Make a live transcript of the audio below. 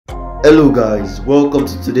Hello guys, welcome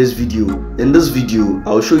to today's video. In this video,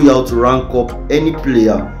 I'll show you how to rank up any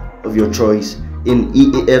player of your choice in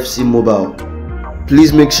eafc mobile.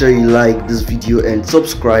 Please make sure you like this video and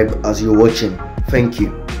subscribe as you're watching. Thank you.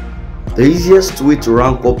 The easiest way to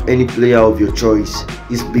rank up any player of your choice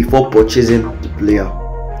is before purchasing the player.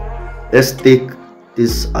 Let's take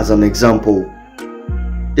this as an example.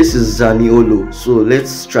 This is Zaniolo, so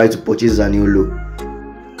let's try to purchase Zaniolo.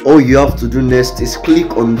 All you have to do next is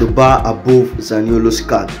click on the bar above Zaniolo's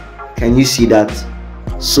card. Can you see that?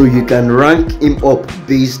 So you can rank him up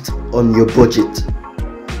based on your budget.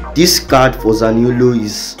 This card for Zaniolo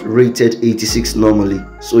is rated 86 normally,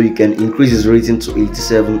 so you can increase his rating to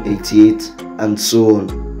 87, 88 and so on.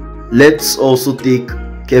 Let's also take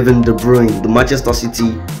Kevin De Bruyne, the Manchester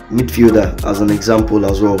City midfielder, as an example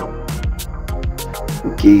as well.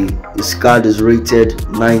 Okay, his card is rated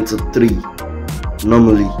 93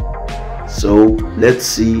 normally, so let's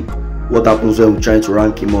see what happens when we're trying to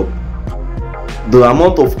rank him up. The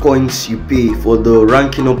amount of coins you pay for the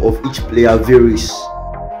ranking up of each player varies.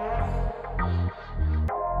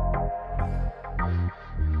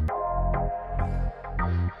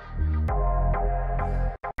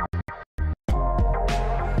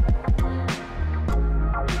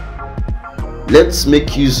 Let's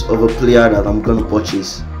make use of a player that I'm going to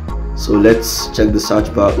purchase. So let's check the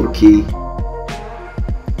search bar. Okay,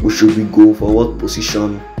 who should we go for? What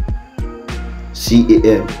position?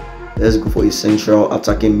 CAM. Let's go for a central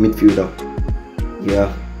attacking midfielder.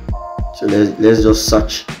 Yeah, so let's just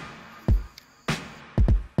search.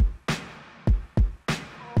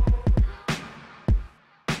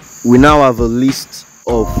 We now have a list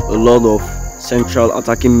of a lot of central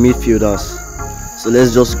attacking midfielders, so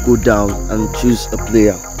let's just go down and choose a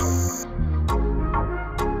player.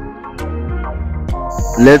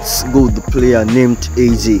 Let's go with the player named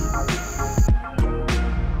AZ.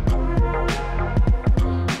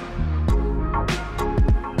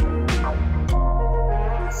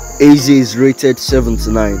 AZ is rated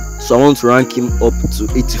 79, so I want to rank him up to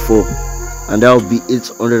 84, and that will be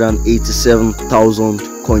 887,000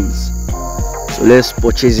 coins. So let's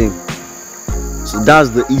purchase him. So that's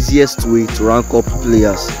the easiest way to rank up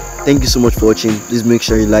players. Thank you so much for watching. Please make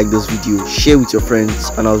sure you like this video, share with your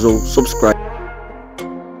friends, and also subscribe.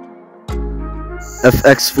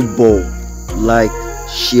 FX Football, like,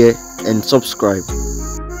 share and subscribe.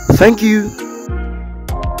 Thank you.